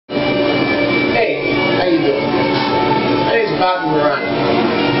Bobby Morani,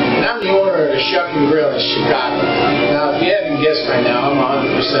 and I'm the owner of the Shuck and Grill in Chicago. Now, if you haven't guessed by now, I'm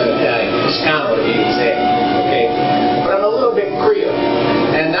 100% Italian. It's kind of what he is there, okay? But I'm a little bit Creole,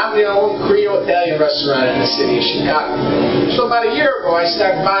 and I'm the only Creole Italian restaurant in the city of Chicago. So about a year ago, I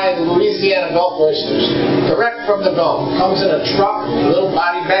started buying Louisiana Gulf oysters direct from the Gulf. Comes in a truck, little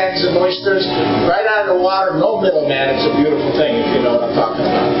body bags of oysters, right out of the water, no middleman. It's a beautiful thing, if you know what I'm talking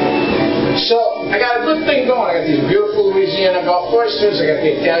about. So, I got a good thing going. I got these beautiful Louisiana Gulf oysters. I got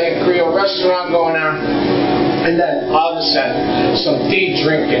the Italian Creole restaurant going on. And then, all of a sudden, some tea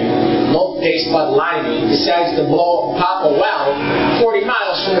drinking, no taste but limey decides to pop a well 40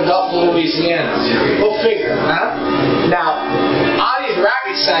 miles from the Gulf of Louisiana. Go figure, huh? Now, all these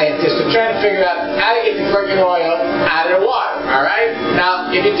rocket scientists are trying to figure out how to get the freaking oil out of the water, alright?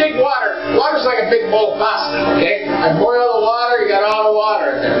 Now, if you take water's like a big bowl of pasta, okay? I boil the water, you got all the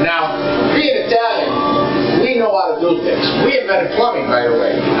water in there. Now, being Italian, we know how to do things. We invented plumbing, by the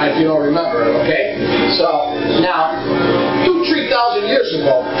way, if you don't remember it, okay? So, now, 2,000-3,000 years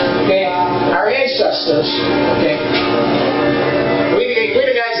ago, okay, our ancestors, okay, we're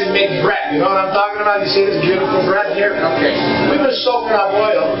the guys that make bread. You know what I'm talking about? You see this beautiful bread here? Okay. We've been soaking up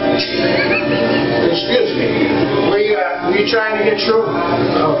oil. Excuse me. Were you trying to get through?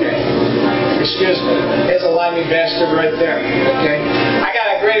 Okay. Excuse me. There's a limey bastard right there. Okay. I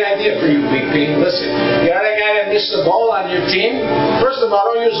got a great idea for you, BP. Listen. You know that guy that missed the goal on your team? First of all,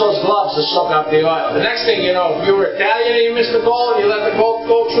 don't use those gloves to soak up the oil. The next thing you know, if you were Italian and you missed the goal and you let the goal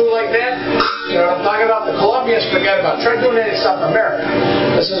go through like that, you know what I'm talking about? The Colombians forget about it. Try doing it in South America.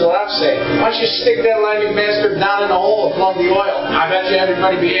 This is what I'm saying. Why don't you stick that limey bastard down in the hole and plug the oil? I bet you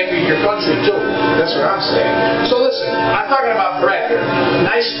everybody be happy in your country too. That's what I'm saying. So listen, I'm talking about bread here.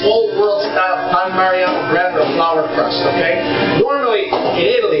 Nice old world style pan Mariano bread with a flour crust, okay? Normally, in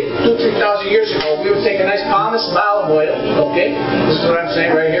Italy, 2,000-3,000 years ago, we would take a nice pomace of olive oil, okay? This is what I'm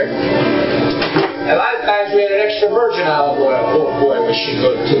saying right here. A lot of times we had an extra virgin olive oil. Oh boy, was she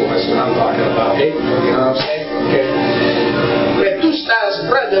good too. That's what I'm talking about, okay? You know what I'm saying? Okay. We had two styles of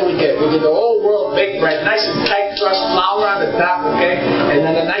bread that we did. We did the old world baked bread, nice and tight crust, flour on the top, okay? And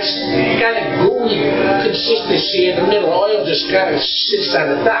then a nice kind of gooey consistency in the middle. Oil just kind of sits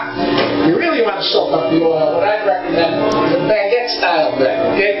on the top. You really want to soak up the oil. What I'd recommend is a baguette style bread,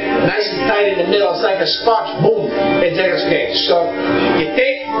 okay? Nice and tight in the middle. It's like a sponge. Boom. It's okay. So you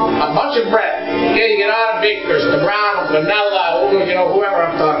take a bunch of bread. Okay, you get all the bakers, the brown, the vanilla, you know, whoever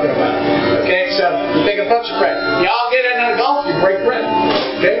I'm talking about. Okay, so you take a bunch of bread. You all get in the Gulf, you break bread.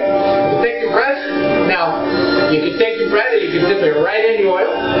 Okay? You take the bread. Now, you can take the bread and you can dip it right in the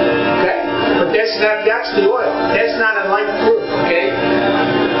oil. Okay? But that's the oil. That's not a light crude. Okay?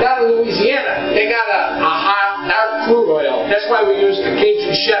 Down in Louisiana, they got a hot, dark crude oil. That's why we use the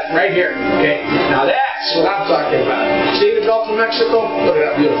Cajun Chef right here. Okay? Now that's what I'm talking about. See the Gulf of Mexico? Look at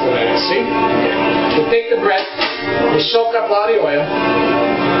that beautiful man. See? You take the bread, you soak up all the oil.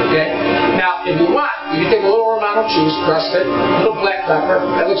 Okay? Now, if you want, you can take a little Romano cheese, crust it, a little black pepper.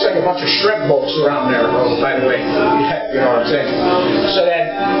 That looks like a bunch of shrimp bolts around there, by the way. Yeah, you know what I'm saying? So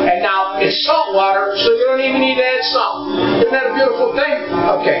then, and now it's salt water, so you don't even need to add salt. Isn't that a beautiful thing?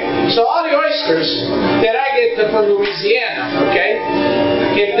 Okay. So all the oysters that I get from Louisiana, okay,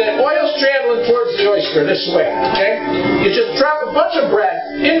 if the oil's traveling towards the oyster this way, okay, you just drop a bunch of bread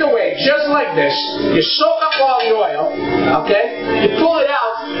in the way, just like this. You soak up all the oil, okay, you pull it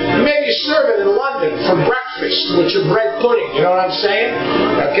out, and maybe you serve it in London for breakfast with your bread pudding. You know what I'm saying?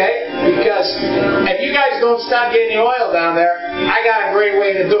 Okay? Because if you guys don't stop getting the oil down there, I got a great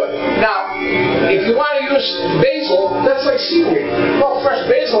way to do it. Now, if you want to use basil, that's like seaweed. Well, fresh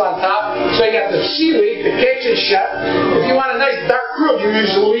basil on top, so you got the seaweed, the Cajun Chef. If you want a nice dark crude, you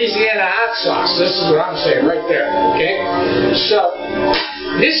use Louisiana hot sauce. This is what I'm saying right there. Okay? So,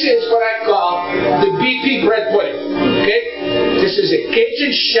 this is what I call the BP bread pudding. Okay? This is a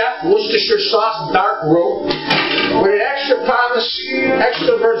Cajun Chef Worcestershire sauce dark roux with an extra pomace,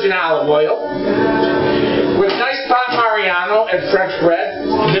 extra virgin olive oil, with nice pan Mariano and French bread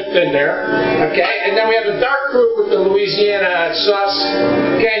dipped in there. Okay? And then we have the dark roux with the Louisiana sauce.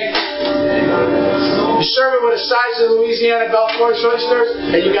 Okay? You serve it with a size of Louisiana Gulf Coast oysters,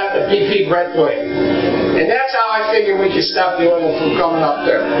 and you got the BP bread pudding. And that's how I figure we can stop the oil from coming up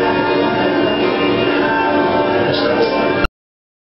there.